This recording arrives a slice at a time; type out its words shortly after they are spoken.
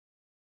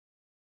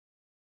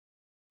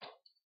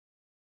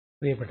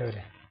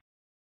പ്രിയപ്പെട്ടവരെ,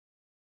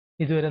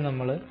 ഇതുവരെ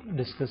നമ്മൾ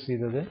ഡിസ്കസ്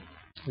ചെയ്തത്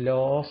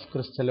ലോസ്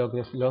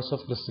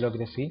ഓഫ്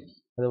ക്രിസ്റ്റലോഗ്രഫി,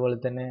 അതുപോലെ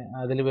തന്നെ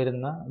അതിൽ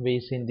വരുന്ന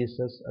വേസ്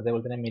ഇൻഡിസസ്,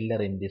 അതേപോലെ തന്നെ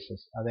മില്ലർ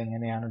ഇൻഡിസസ്,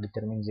 അതെങ്ങനെയാണ്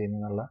ഡിറ്റർമിൻ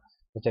ചെയ്യുന്നതെന്നുള്ള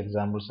കുറച്ച്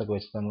എക്സാമ്പിൾസ് ഒക്കെ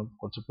വെച്ച് നമ്മൾ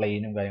കുറച്ച്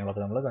പ്ലെയിനും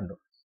കാര്യങ്ങളൊക്കെ നമ്മൾ കണ്ടു.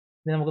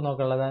 ഇനി നമുക്ക്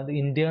നോക്കാനുള്ളത്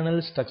internal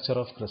structure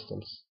of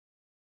crystals.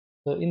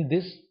 So in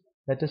this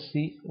let us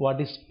see what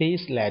is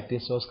space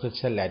lattice or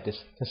crystal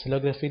lattice.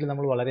 ക്രിസ്റ്റലോഗ്രഫിയിൽ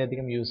നമ്മൾ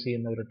വളരെയധികം യൂസ്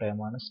ചെയ്യുന്ന ഒരു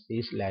ടേമാണ്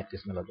സ്പേസ്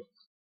ലാറ്റിസ് എന്നുള്ളത്.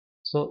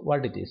 So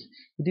what it is?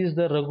 It is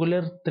the regular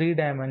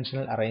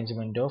three-dimensional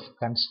arrangement of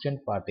constituent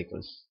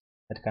particles.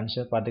 That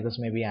constituent particles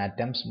may be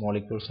atoms,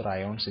 molecules or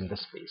ions in the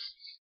space.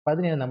 അപ്പോൾ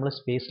അതിനെയാണ് നമ്മൾ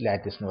space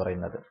lattice എന്ന്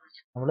പറയുന്നത്.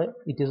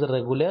 It is A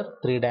regular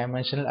three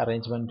dimensional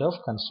arrangement of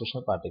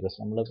constitutional particles.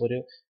 നമ്മളിപ്പോൾ ഒരു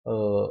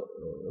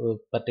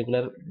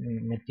particular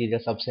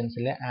material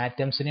സബ്സ്റ്റൻസിലെ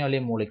ആറ്റംസിനെയോ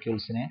അല്ലെങ്കിൽ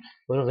മോളിക്യൂൾസിനെ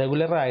ഒരു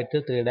regular ആയിട്ട്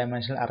ത്രീ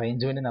ഡയമെൻഷണൽ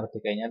അറേഞ്ച്മെന്റ്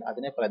നടത്തി കഴിഞ്ഞാൽ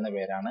അതിനെ പറയുന്ന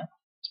പേരാണ്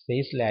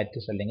സ്പേസ്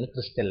ലാറ്റിസ് അല്ലെങ്കിൽ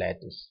ക്രിസ്റ്റൽ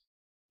ലാറ്റിസ്.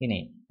 ഇനി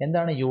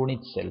എന്താണ്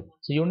unit cell?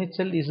 So unit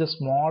cell is the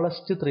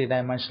smallest three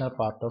dimensional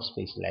part of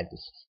space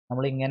lattice.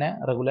 നമ്മളിങ്ങനെ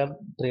റെഗുലർ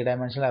ത്രീ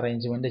ഡയമെൻഷണൽ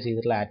അറേഞ്ച്മെന്റ്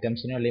ചെയ്തിട്ടുള്ള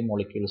ആറ്റംസിനോ അല്ലെങ്കിൽ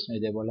മോളിക്യൂൾസിനോ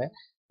ഇതേപോലെ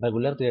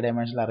റെഗുലർ ത്രീ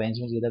ഡയമെൻഷണൽ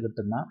അറേഞ്ച്മെന്റ് ചെയ്ത്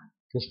കിട്ടുന്ന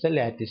ക്രിസ്റ്റൽ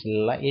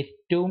ലാറ്റിസിലുള്ള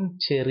ഏറ്റവും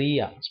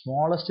ചെറിയ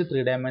smallest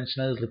three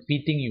dimensional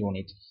repeating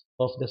unit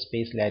of the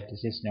space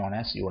lattice is known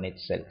as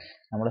unit cell.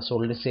 നമ്മുടെ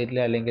solid സ്റ്റേറ്റിൽ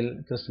അല്ലെങ്കിൽ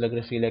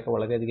ക്രിസ്റ്റലോഗ്രഫിയിലേക്ക്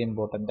വളരെയധികം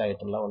ഇമ്പോർട്ടൻ്റ്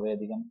ആയിട്ടുള്ള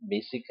വളരെയധികം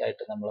ബേസിക്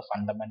ആയിട്ട് നമ്മൾ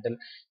ഫണ്ടമെന്റൽ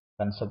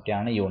കൺസെപ്റ്റ്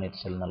ആണ് യൂണിറ്റ്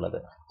സെൽ എന്നുള്ളത്.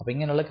 അപ്പോൾ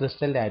ഇങ്ങനെയുള്ള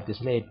ക്രിസ്റ്റൽ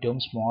ലാറ്റിസിലെ ഏറ്റവും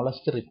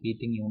സ്മോളസ്റ്റ്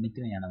റിപ്പീറ്റിംഗ്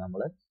യൂണിറ്റിനെയാണ്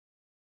നമ്മൾ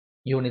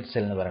യൂണിറ്റ്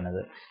സെൽ എന്ന്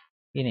പറയുന്നത്.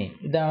 ഇനി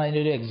ഇതാണ്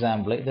അതിൻ്റെ ഒരു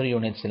എക്സാമ്പിൾ. ഇതൊരു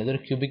യൂണിറ്റ് സെൽ,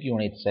 ഇതൊരു ക്യൂബിക്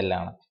യൂണിറ്റ്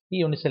സെല്ലാണ്. ഈ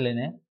യൂണിറ്റ്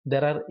സെല്ലിന്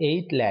ദർ ആർ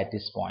 8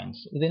 ലാറ്റിസ്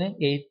പോയിന്റ്സ്. ഇതിന്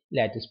 8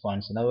 ലാറ്റിസ്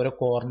പോയിന്റ്സ് ഉണ്ട്. ഓരോ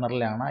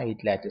കോർണറിലാണ്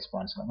 8 ലാറ്റിസ്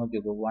പോയിന്റ്സ്.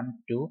 നോക്കി 1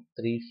 2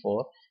 3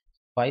 4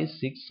 5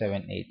 6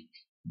 7 8.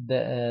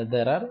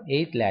 There are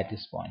 8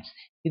 lattice points.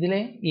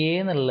 ഇതിലെ എ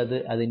എന്നുള്ളത്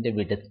അതിൻ്റെ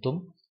വിഡ്ത്തും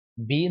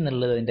ബി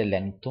എന്നുള്ളത് അതിൻ്റെ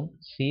ലെങ്ത്തും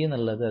സി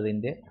എന്നുള്ളത്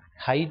അതിൻ്റെ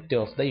ഹൈറ്റ്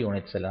ഓഫ് ദ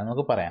യൂണിറ്റ് സെല്ലാണ്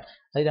നമുക്ക് പറയാം.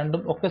 അത്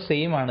രണ്ടും ഒക്കെ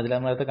സെയിം ആണ്. ഇതിൽ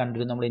നമ്മളത്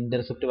കണ്ടിരുന്നു, നമ്മൾ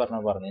ഇന്റർസെപ്റ്റ്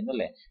പറഞ്ഞിരുന്നു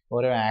അല്ലേ?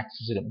 ഓരോ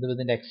ആക്സിസിലും ഇത്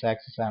ഇതിൻ്റെ എക്സ്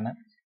ആക്സിസ് ആണ്,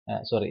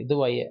 സോറി ഇത്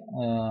വൈ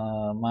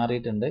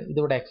മാറിയിട്ടുണ്ട്,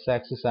 ഇതിവിടെ എക്സ്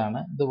ആക്സിസ്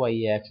ആണ്, ഇത് വൈ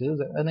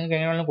ആക്സിസ്. അത് നിങ്ങൾക്ക്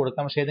എങ്ങനെയാണെങ്കിലും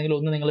കൊടുക്കാം, പക്ഷേ ഏതെങ്കിലും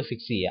ഒന്ന് നിങ്ങൾ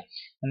ഫിക്സ്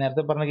ചെയ്യുക.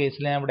 നേരത്തെ പറഞ്ഞ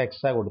കേസിൽ ഞാൻ ഇവിടെ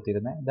എക്സ് ആ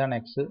കൊടുത്തിരുന്നത്, ഇതാണ്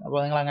എക്സ്. അപ്പോൾ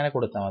നിങ്ങൾ അങ്ങനെ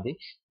കൊടുത്താൽ മതി.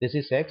 This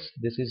is X,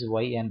 this is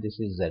Y and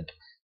this is said.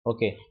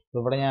 Okay,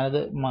 ഇവിടെ ഞാനത്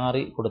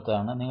മാറി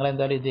കൊടുത്തതാണ്. നിങ്ങൾ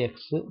എന്തായാലും ഇത്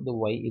എക്സ്, ഇത്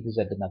വൈ, ഇത്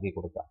സെഡ് എന്നാക്കി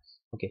കൊടുക്കുക.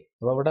 ഓക്കെ,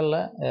 അപ്പോൾ ഇവിടെ ഉള്ള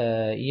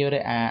ഈ ഒരു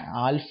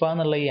ആൽഫ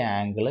എന്നുള്ള ഈ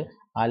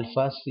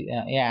ആൽഫ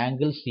ഈ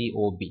ആംഗിൾ സി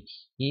ഒ ബി,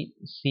 ഈ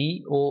സി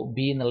ഒ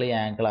ബി എന്നുള്ള ഈ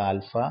ആംഗിൾ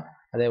ആൽഫ,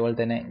 അതേപോലെ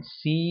തന്നെ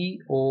സി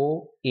ഒ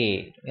എ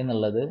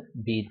എന്നുള്ളത്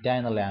ബീറ്റ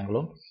എന്നുള്ള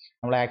ആംഗിളും,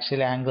 നമ്മൾ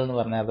ആക്ച്വൽ ആംഗിൾ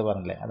എന്ന് നേരത്തെ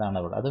പറഞ്ഞില്ലേ, അതാണ്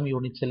ഇവിടെ. അതും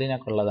യൂണിറ്റ്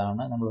സെല്ലിനൊക്കെ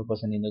ഉള്ളതാണ് നമ്മൾ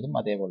റിപ്രസെന്റ് ചെയ്യുന്നതും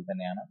അതേപോലെ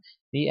തന്നെയാണ്.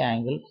 ഈ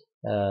ആംഗിൾ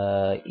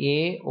എ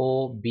ഒ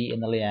ബി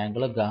എന്നുള്ള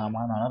ആംഗിൾ ഗാമ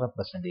എന്നാണ്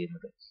റെപ്രസെന്റ്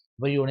ചെയ്യുന്നത്.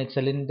 അപ്പോൾ യൂണിറ്റ്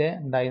സെല്ലിന്റെ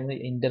ഉണ്ടായിരുന്ന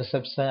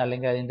ഇന്റർസെപ്റ്റ്സ്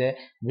അല്ലെങ്കിൽ അതിന്റെ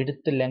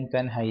വിഡ്ത്ത്, ലെങ്ത്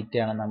ആൻഡ്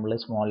ഹൈറ്റ് ആണ് നമ്മൾ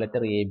small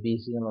letter A B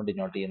C എന്നുള്ള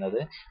ഡിനോട്ട് ചെയ്യുന്നത്.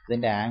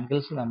 ഇതിന്റെ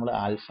ആംഗിൾസ് നമ്മൾ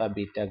ആൽഫ,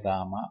 ബീറ്റ,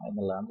 ഗാമ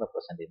എന്നുള്ളതാണ്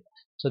റെപ്രസെന്റ്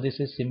ചെയ്യുന്നത്. So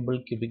this is simple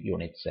cubic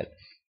unit cell.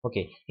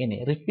 Okay, ഇനി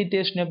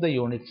repetition of the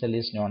unit cell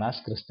is known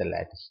as crystal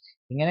lattice.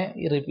 ഇങ്ങനെ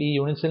ഈ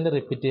യൂണിറ്റ് സെല്ലിന്റെ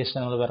റിപ്പീറ്റേഷൻ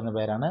നമ്മൾ പറഞ്ഞ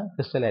പേരാണ്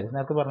ക്രിസ്റ്റൽ ലാറ്റിസ്.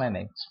 നേരത്തെ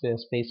പറഞ്ഞതന്നെ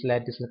സ്പേസ്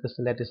ലാറ്റിസ്,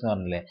 ക്രിസ്റ്റൽ ലാറ്റിസ് എന്ന്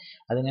പറഞ്ഞില്ലേ,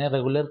 അതിങ്ങനെ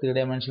regular three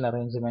dimensional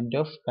arrangement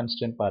of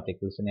കൺസ്റ്റിറ്റ്യൂവന്റ്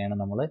പാർട്ടിക്കിൾസിനെയാണ്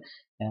നമ്മൾ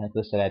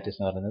ക്രിസ്റ്റൽ ലാറ്റിസ്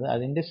എന്ന് പറയുന്നത്.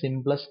 അതിന്റെ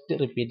സിംപ്ലസ്റ്റ്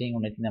റിപ്പീറ്റിംഗ്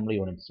യൂണിറ്റ് നമ്മൾ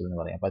യൂണിറ്റ് സെൽ എന്ന്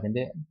പറയും. അപ്പോൾ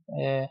അതിന്റെ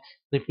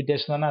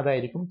റിപ്പീറ്റേഷൻ എന്ന് പറഞ്ഞാൽ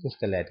അതായിരിക്കും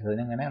ക്രിസ്റ്റൽ ലാറ്റിസ്.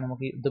 അതിനെങ്ങനെ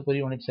നമുക്ക് ഇതിപ്പോൾ ഒരു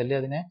യൂണിറ്റ് സെല്ല്,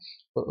 അതിനെ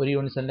ഒരു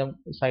യൂണിറ്റ്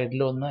സെല്ലിന്റെ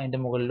സൈഡിലൊന്ന്,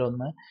 അതിന്റെ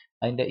മുകളിലൊന്ന്,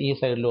 അതിന്റെ ഈ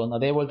സൈഡിലൊന്ന്,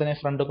 അതേപോലെ തന്നെ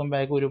ഫ്രണ്ടും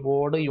ബാക്കും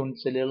ഒരുപാട്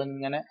യൂണിറ്റ് സെല്ലുകൾ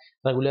ഇങ്ങനെ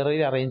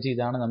റെഗുലറായി അറേഞ്ച്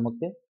ചെയ്താണ്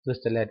നമുക്ക്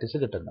ക്രിസ്റ്റൽ ലാറ്റിസ്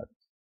കിട്ടുന്നത്.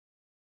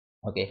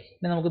 ഓക്കെ,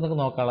 ഇനി നമുക്ക്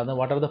നോക്കാനുള്ളത്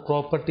what are the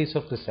properties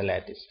of crystal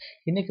lattice.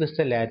 In A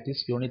crystal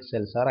lattice unit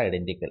cells are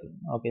identical.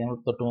 Okay, നമ്മൾ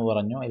തൊട്ടുമുമ്പ്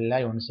പറഞ്ഞു എല്ലാ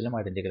യൂണിറ്റ്സിലും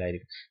ഐഡന്റിക്കൽ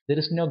ആയിരിക്കും. There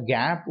is no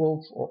gap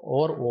of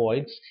or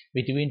voids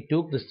between two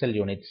crystal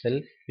unit cell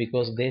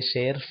because they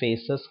share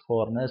faces,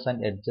 corners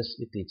and edges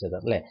with each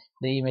other. അല്ലേ,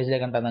 ഇത് ഈ ഇമേജിലെ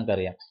കണ്ടാൽ നമുക്ക്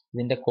അറിയാം.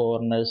 ഇതിന്റെ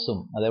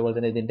കോർണേഴ്സും അതേപോലെ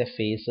തന്നെ ഇതിന്റെ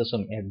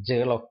ഫേസസും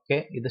എഡ്ജുകളൊക്കെ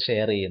ഇത്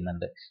ഷെയർ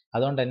ചെയ്യുന്നുണ്ട്.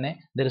 അതുകൊണ്ട് തന്നെ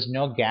there is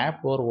no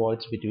gap or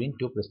voids between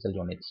two crystal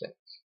unit cell.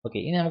 Okay,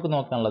 ഇനി നമുക്ക്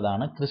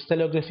നോക്കാനുള്ളതാണ്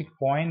crystallographic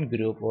point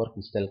group or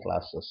crystal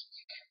classes.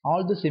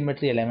 All the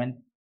symmetry element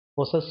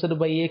possessed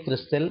by a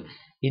crystal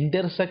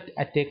intersect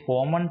at a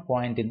common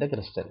point in the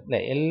crystal.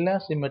 അല്ലെ, എല്ലാ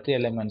symmetry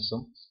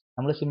എലമെന്റ്സും,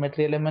 നമ്മൾ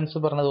symmetry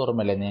elements പറഞ്ഞത്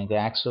ഓർമ്മയല്ലേ നിങ്ങൾക്ക്?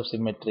 Ax of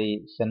symmetry,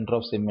 centre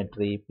of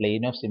symmetry,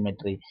 plain of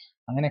symmetry,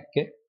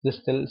 അങ്ങനെയൊക്കെ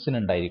ക്രിസ്റ്റൽസിന്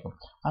ഉണ്ടായിരിക്കും.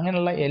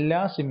 അങ്ങനെയുള്ള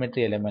എല്ലാ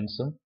symmetry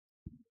എലമെന്റ്സും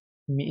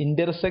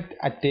intersect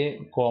at a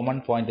common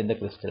point in the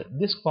crystal.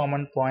 This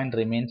common point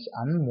remains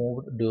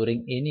unmoved during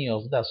any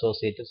of the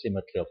associated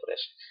symmetry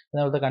operation.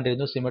 നമ്മൾ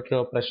കണ്ടിരുന്നു, symmetry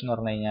operation എന്ന്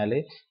പറഞ്ഞു കഴിഞ്ഞാൽ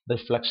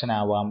reflection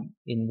ആവാം,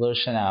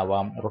 ഇൻവേർഷൻ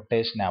ആവാം,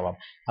 റൊട്ടേഷൻ ആവാം.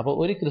 അപ്പോൾ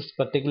ഒരു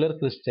പർട്ടിക്കുലർ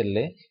ക്രിസ്റ്റലിൽ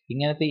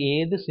ഇങ്ങനത്തെ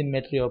ഏത്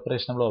സിമെട്രി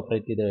ഓപ്പറേഷൻ നമ്മൾ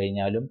ഓപ്പറേറ്റ് ചെയ്ത്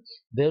കഴിഞ്ഞാലും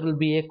there will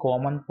be a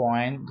common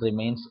point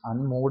remains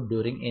unmoved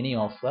during any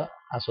of the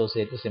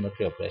associated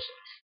symmetry operation.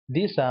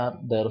 These are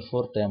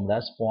therefore termed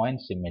as point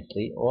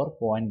symmetry or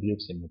point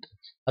group symmetry.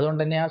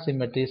 അതുകൊണ്ട് തന്നെ ആ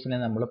സിമെട്രീസിനെ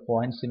നമ്മൾ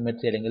പോയിന്റ്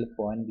സിമെട്രി അല്ലെങ്കിൽ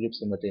point group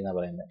symmetry എന്ന്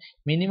പറയുന്നത്.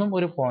 Minimum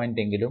ഒരു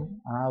point എങ്കിലും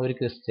ആ ഒരു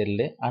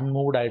ക്രിസ്റ്റലിൽ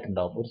അൺമൂവ്ഡ്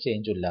ആയിട്ടുണ്ടാവും, ഒരു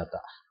ചേഞ്ചും ഇല്ലാത്ത.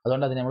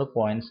 അതുകൊണ്ട് അതിനെ നമ്മൾ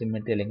പോയിന്റ്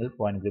സിമെട്രി അല്ലെങ്കിൽ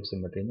പോയിന്റ് ഗ്രൂപ്പ്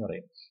സിമെട്രി എന്ന്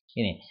പറയും.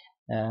 ഇനി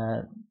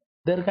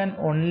there can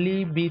only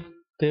be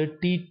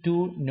 32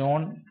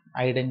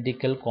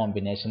 non-identical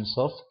combinations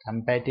of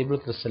compatible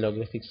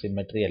crystallographic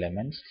symmetry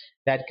elements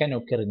that can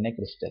occur in a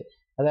crystal.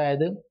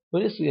 അതായത്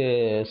ഒരു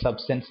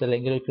സബ്സ്റ്റൻസ്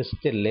അല്ലെങ്കിൽ ഒരു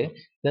ക്രിസ്റ്റലിൽ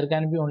there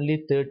can be only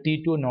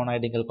 32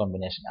 non-identical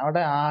combination.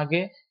 അവിടെ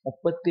ആകെ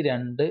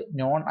 32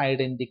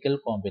 non-identical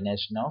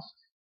combination of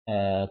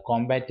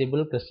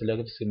compatible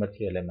crystallographic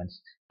symmetry elements.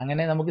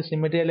 അങ്ങനെ നമുക്ക്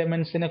symmetry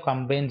എലമെന്റ്സിനെ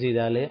combine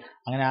ചെയ്താൽ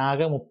അങ്ങനെ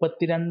ആകെ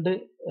 32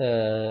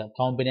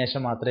 കോമ്പിനേഷൻ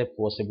മാത്രമേ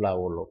പോസിബിൾ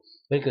ആവുള്ളൂ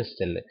ഒരു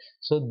ക്രിസ്റ്റലിൽ.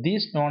 So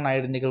these non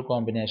identical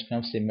combination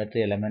of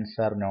symmetry elements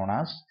R known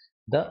as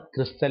the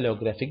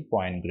crystallographic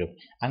point group.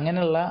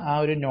 അങ്ങനെയുള്ള ആ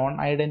ഒരു നോൺ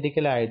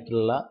ഐഡന്റിക്കൽ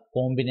ആയിട്ടുള്ള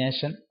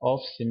കോമ്പിനേഷൻ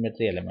ഓഫ്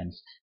സിമെട്രി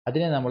എലമെന്റ്സ്,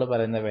 അതിനെ നമ്മൾ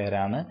പറയുന്ന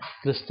പേരാണ്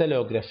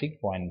ക്രിസ്റ്റലോഗ്രാഫിക്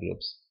പോയിന്റ്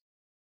ഗ്രൂപ്പ്സ്.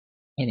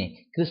 ഇനി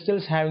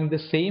crystals having the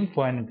same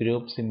point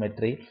group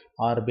symmetry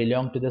or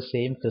belong to the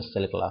same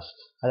crystal class.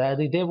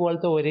 അതായത്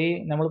ഇതേപോലത്തെ ഒരേ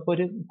നമ്മളിപ്പോൾ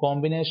ഒരു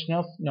combination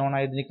of non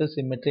identical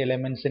symmetry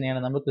എലമെന്റ്സിനെയാണ്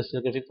നമ്മൾ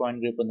ക്രിസ്റ്റലോഗ്രാഫിക്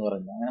പോയിന്റ് ഗ്രൂപ്പ് എന്ന്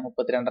പറയുന്നത്. അങ്ങനെ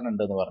 32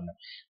 ഉണ്ടെന്ന് പറഞ്ഞു.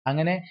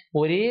 അങ്ങനെ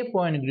ഒരേ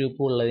പോയിന്റ്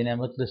ഗ്രൂപ്പ് ഉള്ളതിനെ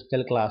നമ്മൾ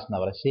ക്രിസ്റ്റൽ ക്ലാസ്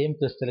എന്ന് പറയാം, സെയിം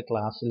ക്രിസ്റ്റൽ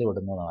ക്ലാസ്സിൽ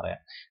വിടുന്നു എന്ന്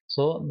പറയാം.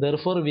 So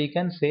therefore we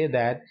can say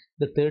that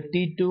the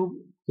 32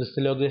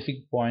 crystallographic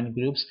point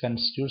groups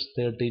constitutes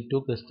 32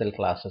 crystal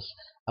classes.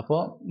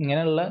 അപ്പോൾ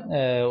ഇങ്ങനെയുള്ള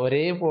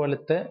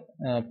ഒരേപോലത്തെ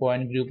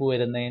പോയിന്റ് ഗ്രൂപ്പ്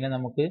വരുന്നതിന്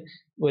നമുക്ക്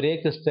ഒരേ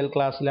ക്രിസ്റ്റൽ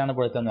ക്ലാസ്സിലാണ്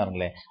പെടുത്തുന്നത്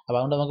പറഞ്ഞില്ലേ. അപ്പോൾ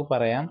അതുകൊണ്ട് നമുക്ക്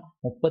പറയാം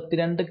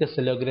 32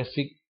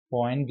 ക്രിസ്റ്റലോഗ്രാഫിക്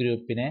പോയിന്റ്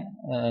ഗ്രൂപ്പിനെ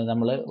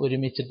നമ്മൾ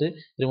ഒരുമിച്ചിട്ട്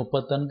ഒരു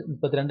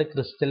 32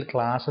 ക്രിസ്റ്റൽ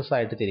ക്ലാസ്സസ്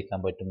ആയിട്ട് തിരിക്കാൻ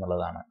പറ്റും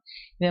എന്നുള്ളതാണ്.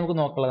 ഇനി നമുക്ക്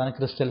നോക്കാനുള്ളതാണ്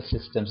ക്രിസ്റ്റൽ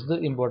സിസ്റ്റംസ്. ഇത്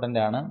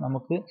ഇമ്പോർട്ടൻ്റ് ആണ്.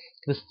 നമുക്ക്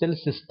ക്രിസ്റ്റൽ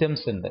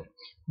സിസ്റ്റംസ് ഉണ്ട്.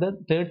 ഇത്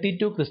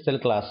 32 ക്രിസ്റ്റൽ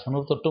ക്ലാസ്,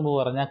 നമ്മൾ തൊട്ടുമുമ്പ്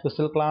പറഞ്ഞ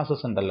ക്രിസ്റ്റൽ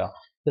ക്ലാസ്സസ് ഉണ്ടല്ലോ.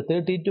 The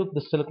 32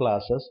 crystal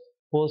classes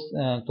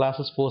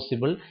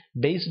possible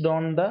based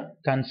on the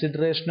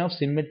consideration of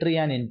symmetry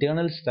and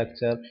internal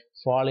structure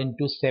fall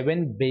into 7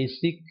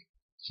 basic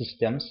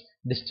systems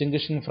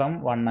distinguishing from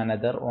one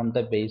another on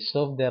the basis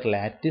of their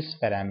lattice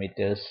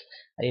parameters.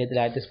 ഏത്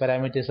lattice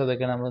parameters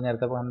അതൊക്കെ നമ്മൾ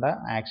നേരത്തെ കണ്ട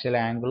actual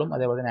ആംഗിളും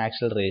അതേപോലെ തന്നെ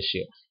actual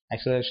ratio.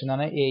 Actual ratio എന്ന്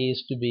പറഞ്ഞാൽ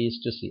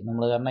A:B:C,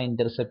 നമ്മൾ പറഞ്ഞ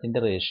ഇന്റർസെപ്റ്റിന്റെ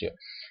ratio.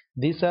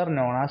 These are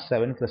known as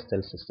 7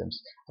 crystal systems.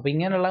 അപ്പോൾ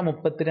ഇങ്ങനെയുള്ള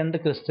 32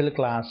 ക്രിസ്റ്റൽ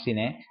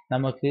ക്ലാസ്സിനെ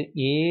നമുക്ക്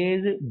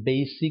 7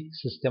 ബേസിക്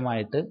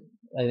സിസ്റ്റമായിട്ട്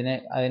അതിനെ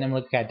നമ്മൾ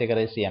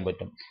കാറ്റഗറൈസ് ചെയ്യാൻ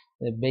പറ്റും.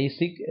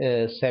 Basic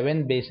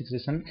 7 basic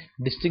system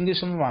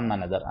distinguish from one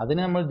another.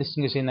 അതിനെ നമ്മൾ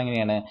ഡിസ്റ്റിങ്വിഷ് ചെയ്യുന്നത്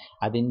എങ്ങനെയാണ്?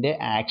 അതിൻ്റെ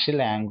ആക്ച്വൽ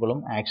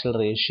ആംഗിളും ആക്ച്വൽ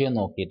റേഷ്യോ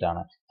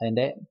നോക്കിയിട്ടാണ്.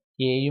 അതിൻ്റെ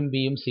എയും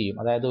ബിയും സിയും,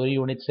 അതായത് ഒരു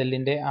യൂണിറ്റ്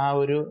സെല്ലിൻ്റെ ആ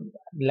ഒരു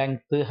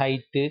ലെങ്ത്,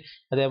 ഹൈറ്റ്,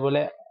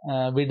 അതേപോലെ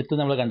വിഡ്ത്ത്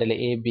നമ്മൾ കണ്ടില്ലേ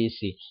ABC,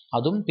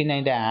 അതും പിന്നെ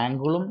അതിൻ്റെ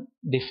ആംഗിളും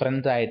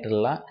ഡിഫറൻറ്റ്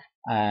ആയിട്ടുള്ള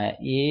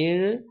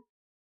 7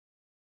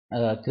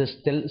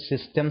 ക്രിസ്റ്റൽ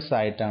സിസ്റ്റംസ്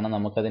ആയിട്ടാണ്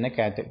നമുക്കതിനെ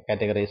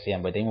കാറ്റഗറൈസ്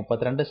ചെയ്യാൻ പറ്റും. ഈ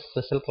 32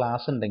 ക്രിസ്റ്റൽ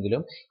ക്ലാസ്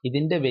ഉണ്ടെങ്കിലും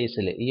ഇതിൻ്റെ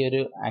ബേസിൽ ഈ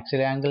ഒരു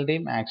ആക്ച്വൽ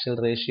ആംഗിളിൻ്റെയും ആക്ച്വൽ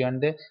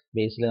റേഷ്യോൻ്റെ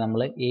ബേസിൽ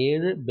നമ്മൾ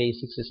 7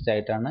 ബേസിക് സിസ്റ്റം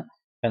ആയിട്ടാണ്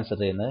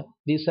കൺസിഡർ ചെയ്യുന്നത്.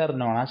 These are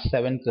known as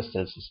 7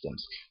 crystal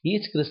systems.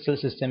 Each crystal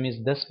system is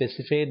thus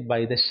specified by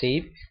the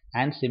shape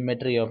and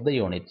symmetry of the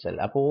unit cell.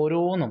 അപ്പോൾ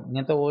ഓരോന്നും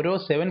ഇങ്ങനത്തെ ഓരോ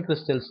 7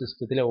 ക്രിസ്റ്റൽ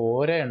സിസ്റ്റത്തിലെ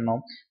ഓരോ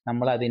എണ്ണവും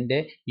നമ്മൾ അതിൻ്റെ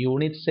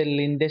യൂണിറ്റ്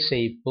സെല്ലിൻ്റെ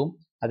ഷേപ്പും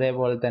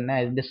അതേപോലെ തന്നെ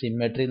അതിൻ്റെ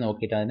സിമെട്രി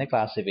നോക്കിയിട്ടാണ് അതിനെ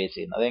ക്ലാസിഫൈ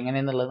ചെയ്യുന്നത്. അത്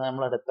എങ്ങനെയെന്നുള്ളത്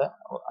നമ്മൾ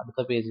അടുത്ത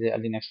പേജിൽ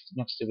അല്ലെങ്കിൽ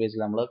നെക്സ്റ്റ്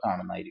പേജിൽ നമ്മൾ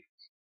കാണുന്നതായിരിക്കും.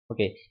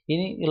 ഓക്കെ,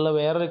 ഇനി ഉള്ള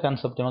വേറൊരു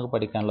കൺസെപ്റ്റ് നമുക്ക്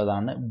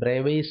പഠിക്കാനുള്ളതാണ്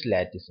ബ്രേവൈസ്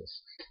ലാറ്റിസസ്.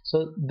 സോ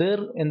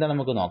എന്താണ്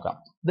നമുക്ക് നോക്കാം.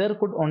 There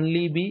could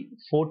only be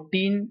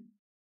 14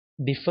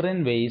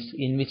 different ways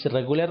in which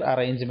regular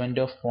arrangement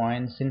of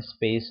points in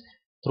space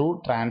through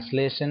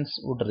translations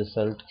would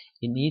result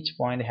in each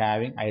point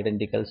having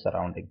identical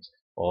surroundings,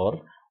 or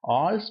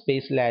all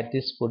space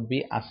lattice could be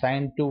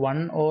assigned to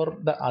one or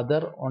the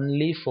other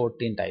only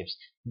 14 types.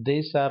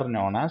 These are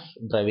known as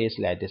Bravais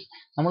lattice.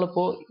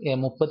 നമ്മളിപ്പോൾ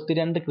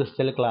 32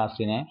 crystal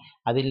ക്ലാസ്സിനെ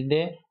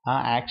അതിൻ്റെ ആ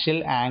actual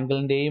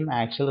ആംഗിളിൻ്റെയും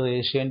actual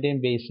റേഷ്യോൻ്റെയും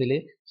ബേസിൽ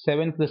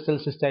 7 crystal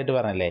system ആയിട്ട്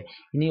പറഞ്ഞല്ലേ.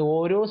 ഇനി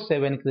ഓരോ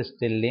 7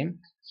 ക്രിസ്റ്റലിലെയും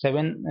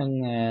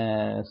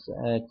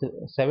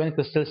 7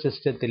 crystal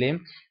സിസ്റ്റത്തിലെയും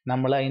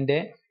നമ്മൾ അതിൻ്റെ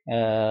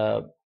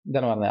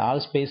എന്താണ് പറഞ്ഞത്, ആൾ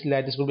space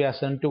lattice could be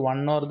assigned to one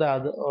or the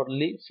other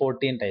only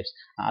 14 types.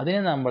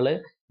 അതിനെ നമ്മൾ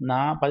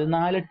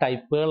 14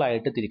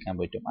 ടൈപ്പുകളായിട്ട് തിരിക്കാൻ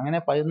പറ്റും. അങ്ങനെ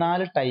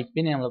 14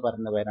 ടൈപ്പിനെ നമ്മൾ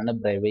പറയുന്ന പേരാണ്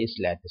ബ്രേവൈസ്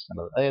ലാറ്റിസ്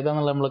എന്നുള്ളത്. അത്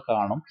ഏതാണെന്നുള്ളത് നമ്മൾ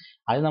കാണും.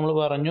 അത് നമ്മൾ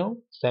പറഞ്ഞു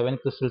 7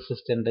 ക്രിസ്റ്റൽ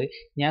സിസ്റ്റം ഉണ്ട്.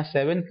 ഞാൻ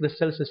 7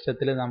 ക്രിസ്റ്റൽ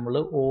സിസ്റ്റത്തിൽ നമ്മൾ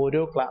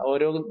ഓരോ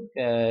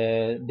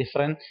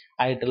ഡിഫറെൻറ്റ്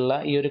ആയിട്ടുള്ള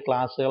ഈ ഒരു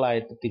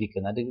ക്ലാസ്സുകളായിട്ട്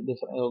തിരിക്കുന്നത്. അത്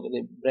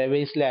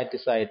ബ്രേവൈസ്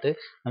ലാറ്റിസ് ആയിട്ട്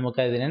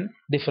നമുക്കതിനെ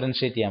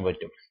ഡിഫറൻഷ്യേറ്റ് ചെയ്യാൻ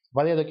പറ്റും.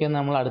 അപ്പോൾ അത് ഏതൊക്കെയാണ്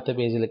നമ്മൾ അടുത്ത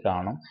പേജിൽ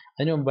കാണും.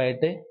 അതിന്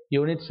മുമ്പായിട്ട്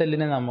യൂണിറ്റ്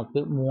സെല്ലിനെ നമുക്ക്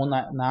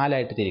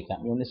 4ആയിട്ട് തിരിക്കാം.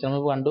 യൂണിറ്റ് സെൽ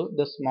നമുക്ക് കണ്ടു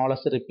the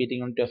smallest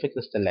repeating unit of A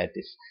crystal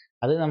lattice.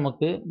 അത്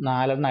നമുക്ക്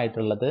 4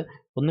 ആയിട്ടുള്ളത്.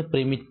 ഒന്ന്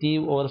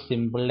പ്രിമിറ്റീവ് ഓർ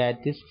സിമ്പിൾ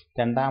ലാറ്റിസ്,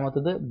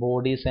 രണ്ടാമത്തത്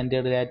ബോഡി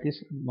സെൻറ്റേർഡ്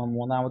ലാറ്റിസ്,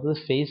 മൂന്നാമത്തത്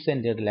face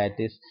centred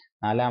lattice,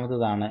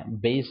 നാലാമത്തേതാണ്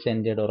base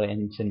centered or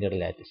end centered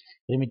lattice.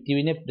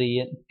 പ്രിമിറ്റീവിനെ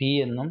P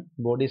എന്നും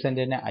ബോഡി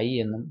സെൻറ്റേഡിനെ ഐ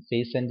എന്നും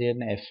ഫേസ്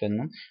സെൻറ്റേഡിനെ എഫ്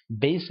എന്നും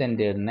ബേസ്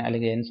സെൻറ്റേഡിനെ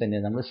അല്ലെങ്കിൽ എൻഡ്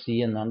സെൻറ്റേഡ് നമ്മൾ സി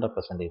എന്നാണ്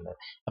റെപ്രസെൻറ്റ് ചെയ്യുന്നത്.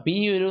 അപ്പോൾ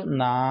ഈ ഒരു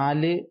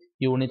 4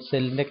 യൂണിറ്റ്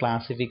സെല്ലിൻ്റെ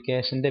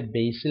ക്ലാസിഫിക്കേഷൻ്റെ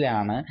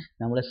ബേസിലാണ്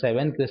നമ്മൾ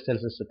 7 ക്രിസ്റ്റൽ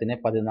സിസ്റ്റത്തിനെ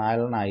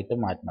 14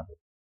 മാറ്റുന്നത്.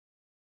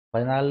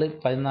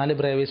 14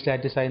 ബ്രേവീസ്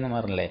ലാറ്റിസ് ആയി എന്ന്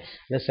പറഞ്ഞില്ലേ.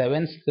 അത്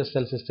 7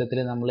 ക്രിസ്റ്റൽ സിസ്റ്റത്തിൽ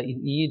നമ്മൾ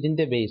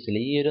ഇതിൻ്റെ ബേസിൽ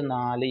ഈ ഒരു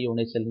 4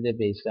 യൂണിറ്റ് സെല്ലിൻ്റെ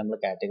ബേസിൽ നമ്മൾ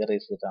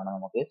കാറ്റഗറൈസ് ചെയ്തിട്ടാണ്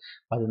നമുക്ക്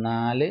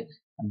 14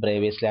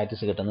 ബ്രേവീസ്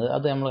ലാറ്റിസ് കിട്ടുന്നത്.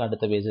 അത് നമ്മൾ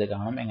അടുത്ത പേജിൽ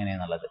കാണും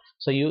എങ്ങനെയാണെന്നുള്ളത്.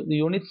 So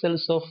unit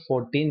cells of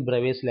 14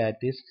 ബ്രേവീസ്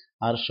lattice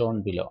are shown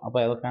below. അപ്പോൾ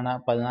ഏതൊക്കെയാണ്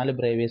 14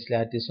 ബ്രേവീസ്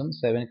ലാറ്റിസും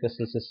 7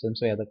 ക്രിസ്റ്റൽ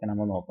സിസ്റ്റംസും ഏതൊക്കെ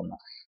നമ്മൾ നോക്കുന്നത്.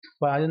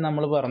 അപ്പോൾ ആദ്യം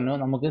നമ്മൾ പറഞ്ഞു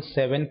നമുക്ക്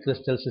 7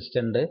 ക്രിസ്റ്റൽ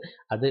സിസ്റ്റം ഉണ്ട്.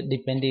 അത്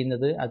ഡിപ്പെൻഡ്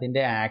ചെയ്യുന്നത്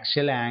അതിൻ്റെ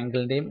ആക്ച്വൽ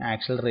ആംഗിളിൻ്റെയും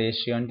ആക്ച്വൽ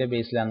റേഷ്യോൻ്റെ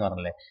ബേസിലാണെന്ന്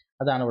പറഞ്ഞില്ലേ.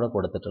 അതാണ് ഇവിടെ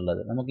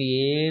കൊടുത്തിട്ടുള്ളത്. നമുക്ക്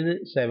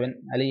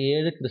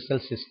 7 ക്രിസ്റ്റൽ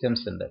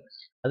സിസ്റ്റംസ് ഉണ്ട്.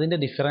 അതിൻ്റെ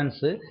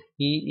ഡിഫറൻസ്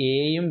ഈ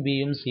എയും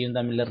ബിയും സിയും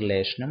തമ്മിലുള്ള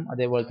റിലേഷനും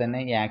അതേപോലെ തന്നെ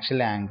ഈ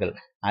actual angle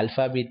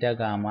alpha beta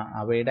gamma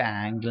അവയുടെ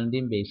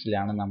ആംഗിളിൻ്റെയും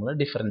ബേസിലാണ് നമ്മൾ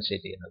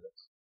ഡിഫറൻഷിയേറ്റ് ചെയ്യുന്നത്.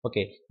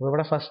 ഓക്കെ, അപ്പോൾ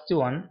ഇവിടെ ഫസ്റ്റ്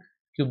വൺ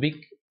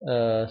ക്യൂബിക്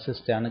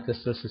സിസ്റ്റമാണ്,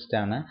 ക്രിസ്റ്റൽ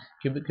സിസ്റ്റമാണ്.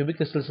 ക്യൂബിക്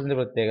ക്രിസ്റ്റൽ സിസ്റ്റത്തിൻ്റെ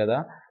പ്രത്യേകത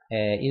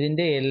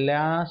ഇതിൻ്റെ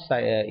എല്ലാ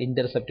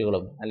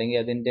ഇൻ്റർസെപ്റ്റുകളും അല്ലെങ്കിൽ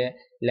അതിൻ്റെ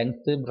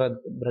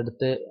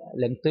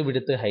ലെങ്ത്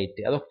വിഡ്ത്ത്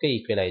ഹൈറ്റ് അതൊക്കെ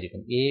ഈക്വൽ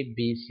ആയിരിക്കും. A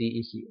B C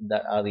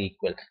R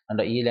equal.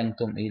 കണ്ടോ, ഈ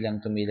ലെങ്ത്തും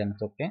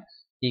ഒക്കെ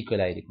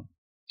ഈക്വൽ ആയിരിക്കും.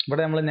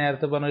 ഇവിടെ നമ്മൾ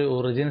നേരത്തെ പറഞ്ഞ ഒരു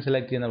ഒറിജിൻ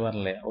സെലക്ട് ചെയ്യുന്ന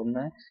പറഞ്ഞില്ലേ,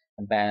 ഒന്ന്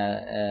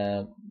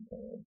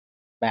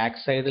ബാക്ക്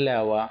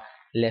സൈഡിലാവുക,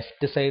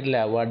 ലെഫ്റ്റ്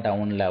സൈഡിലാവുക,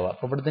 ഡൗണിലാവുക.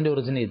 അപ്പോൾ ഇവിടുത്തെ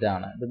ഒറിജിൻ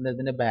ഇതാണ്.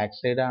 ഇതിൻ്റെ ബാക്ക്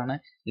സൈഡാണ്,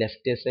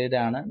 ലെഫ്റ്റ്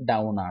സൈഡാണ്,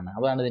 ഡൗൺ ആണ്.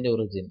 അതാണ് ഇതിൻ്റെ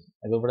ഒറിജിൻ.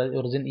 അപ്പോൾ ഇവിടെ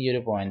ഒറിജിൻ ഈ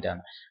ഒരു പോയിന്റ്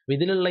ആണ്. അപ്പോൾ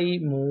ഇതിലുള്ള ഈ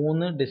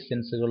 3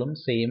 ഡിസ്റ്റൻസുകളും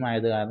സെയിം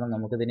ആയത് കാരണം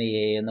നമുക്ക് ഇതിന്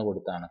എ എന്ന്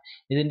കൊടുത്താണ്.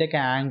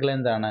 ഇതിൻ്റെയൊക്കെ ആംഗിൾ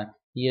എന്താണ്?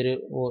 ഈ ഒരു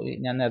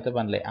ഞാൻ നേരത്തെ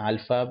പറഞ്ഞില്ലേ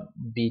ആൽഫ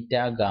ബീറ്റ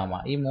ഗാമ,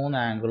 ഈ 3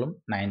 ആംഗിളും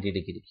 90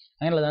 ഡിഗ്രി.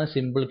 അങ്ങനെയുള്ളതാണ്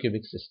simple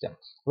cubic system.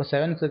 അപ്പോൾ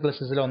 7 ക്രിസ്റ്റൽ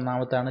സിസ്റ്റത്തിൽ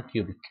ഒന്നാമത്താണ്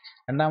ക്യൂബിക്,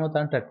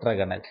 രണ്ടാമത്താണ്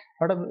ടെട്രാഗണൽ.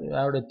 അവിടെ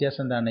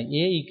വ്യത്യാസം എന്താണ്?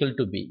 എ ഈക്വൽ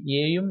ടു ബി,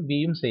 എയും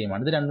ബിയും സെയിം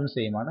ആണ്, ഇത് രണ്ടും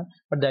സെയിം ആണ്.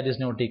 But that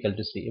is not equal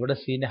to C. ഇവിടെ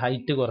സിൻ്റെ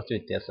ഹൈറ്റ് കുറച്ച്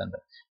വ്യത്യാസമുണ്ട്.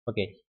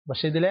 ഓക്കെ,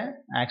 പക്ഷേ ഇതിലെ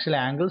ആക്ച്വൽ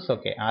ആംഗിൾസ്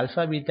ഒക്കെ ആൽഫ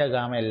ബീറ്റ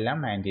ഗാമ എല്ലാം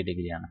 90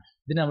 ഡിഗ്രിയാണ്.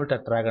 ഇതിന് നമ്മൾ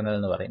ടെട്രാഗണൽ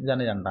എന്ന് പറയും.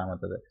 ഇതാണ്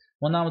രണ്ടാമത്തത്.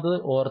 മൂന്നാമത്തത്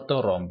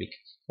ഓർത്തോറോംബിക്.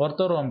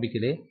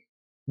 ഓർത്തോറോംബിക്കിൽ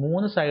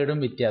 3 സൈഡും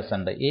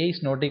വ്യത്യാസമുണ്ട്. A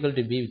is not equal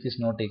to B which is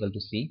not equal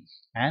to C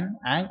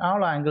and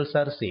all angles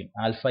are same.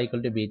 Alpha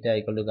equal to beta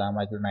equal to gamma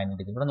equal to 90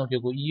 degree. ഇവിടെ നോക്കി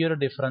നോക്കൂ, ഈ ഒരു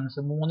ഡിഫറൻസ്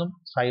 3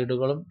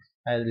 സൈഡുകളും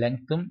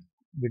ലെങ്ത്തും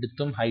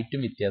വിഡ്ത്തും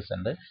ഹൈറ്റും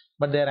വ്യത്യാസമുണ്ട്.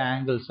 But there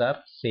angles are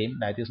same,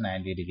 that is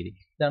 90 degree.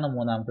 ഇതാണ്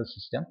മൂന്നാമത്തെ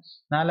സിസ്റ്റം.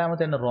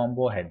 നാലാമത്തെയാണ്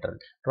റോംബോഹെഡ്രൽ.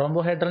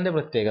 റോംബോഹെഡ്രലിൻ്റെ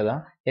പ്രത്യേകത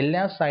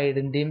എല്ലാ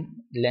സൈഡിൻ്റെയും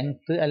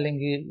ലെങ്ത്ത്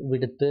അല്ലെങ്കിൽ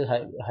വിഡ്ത്ത്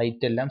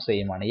ഹൈറ്റ് എല്ലാം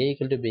സെയിം ആണ്. A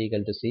equal to B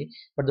equal to C.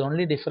 But the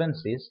only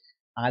difference is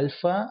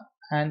alpha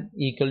and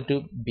equal to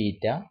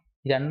beta.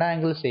 രണ്ട്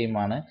angle same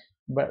ആണ്.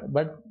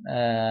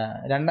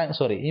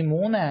 ഈ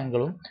 3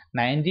 ആംഗിളും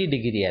 90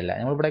 ഡിഗ്രി അല്ല.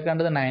 നമ്മളിവിടെ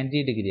കണ്ടത്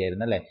 90 ഡിഗ്രി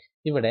ആയിരുന്നു അല്ലേ.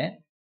 ഇവിടെ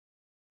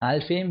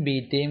ആൽഫയും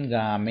ബീറ്റയും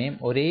ഗാമയും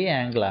ഒരേ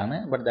ആംഗിൾ ആണ്.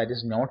 But that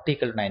is not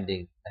equal to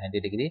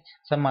 90 degree.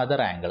 Some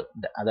other angle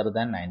other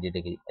than 90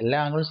 degree. എല്ലാ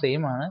ആംഗിളും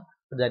സെയിം ആണ്.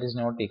 that is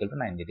not equal to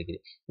 90 degree.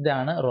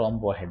 ഇതാണ്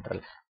rhombohedral.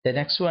 The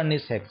next one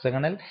is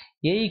hexagonal.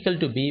 A equal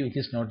to B which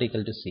is not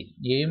equal to C.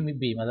 എയും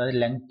ബിയും അതായത്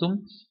ലെങ്ത്തും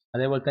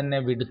അതേപോലെ തന്നെ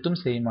വിഡ്ത്തും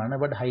സെയിം ആണ്.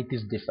 But height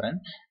is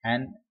different.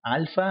 And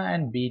alpha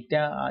and beta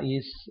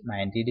is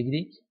 90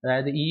 degree.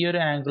 അതായത് ഈ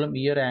ഒരു ആംഗിളും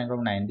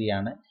 90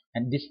 ആണ്.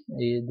 ആൻഡ്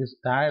ദിസ്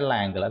താഴെയുള്ള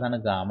ആംഗിൾ അതാണ്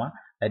ഗാമ,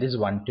 ദാറ്റ് ഈസ്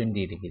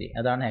 120 ഡിഗ്രി.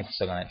 അതാണ്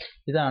ഹെക്സഗണൽ.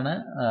 ഇതാണ്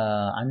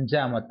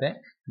അഞ്ചാമത്തെ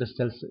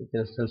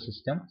ക്രിസ്റ്റൽ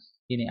സിസ്റ്റം.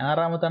 ഇനി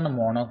ആറാമത്താണ്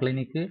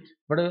മോണോക്ലിനിക്.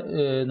 ഇവിടെ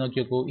നോക്കി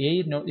നോക്കൂ,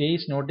 A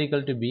is not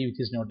equal to B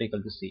which is not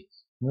equal to C.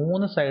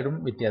 3 സൈഡും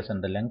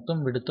വ്യത്യാസമുണ്ട്, ലെങ്ത്തും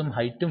വിഡ്ത്തും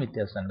ഹൈറ്റും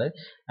വ്യത്യാസമുണ്ട്.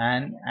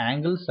 And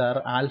angles are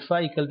alpha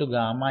equal to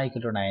gamma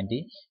equal to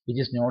 90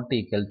 which is not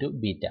equal to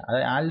beta.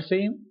 അതായത്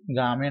ആൽഫയും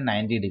ഗാമയും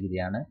 90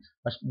 ഡിഗ്രിയാണ്.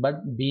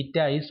 But beta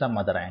is some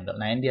other angle,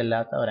 90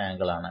 അല്ലാത്ത ഒരു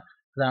ആംഗിളാണ്.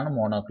 അതാണ്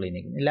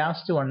monoclinic.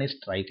 Last one is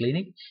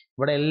triclinic.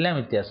 ഇവിടെ എല്ലാം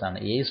വ്യത്യാസമാണ്.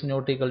 A is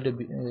not equal to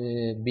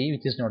B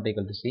which is not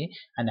equal to C.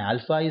 And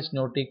alpha is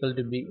not equal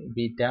to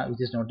beta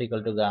which is not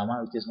equal to gamma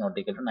which is not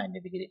equal to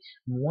 90 degree.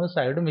 3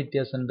 സൈഡും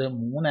വ്യത്യാസമുണ്ട്,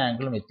 3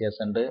 ആംഗിളും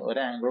വ്യത്യാസമുണ്ട്.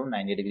 ഒരു ആംഗിളും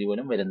 90 degree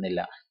പോലും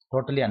വരുന്നില്ല.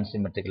 Totally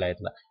unsymmetrical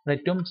ആയിട്ടുള്ള.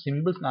 ഏറ്റവും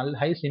സിമ്പിൾ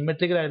ഹൈ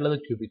സിമെട്രിക്കൽ ആയിട്ടുള്ളത്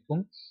ക്യൂബിക്കും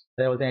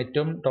അതേപോലെ തന്നെ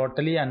ഏറ്റവും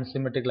ടോട്ടലി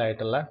അൺസിമെട്രിക്കൽ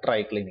ആയിട്ടുള്ള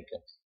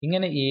ട്രൈക്ലിനിക്കും.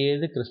 ഇങ്ങനെ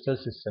 7 ക്രിസ്റ്റൽ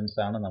സിസ്റ്റംസ്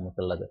ആണ്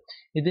നമുക്കുള്ളത്.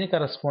 ഇതിന്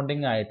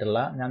കറസ്പോണ്ടിങ് ആയിട്ടുള്ള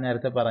ഞാൻ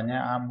നേരത്തെ പറഞ്ഞ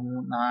ആ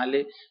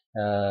 4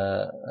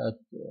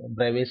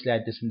 ബ്രവേസ്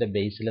ലാറ്റിസിന്റെ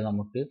ബേസിൽ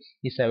നമുക്ക്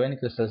ഈ 7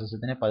 ക്രിസ്റ്റൽ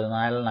സിസ്റ്റത്തിനെ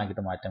 14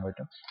 ആക്കിയിട്ട് മാറ്റാൻ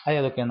പറ്റും. അത്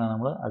ഏതൊക്കെയാണെന്ന്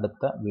നമ്മൾ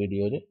അടുത്ത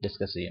വീഡിയോയിൽ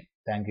ഡിസ്കസ് ചെയ്യും.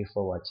 Thank you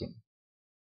for watching.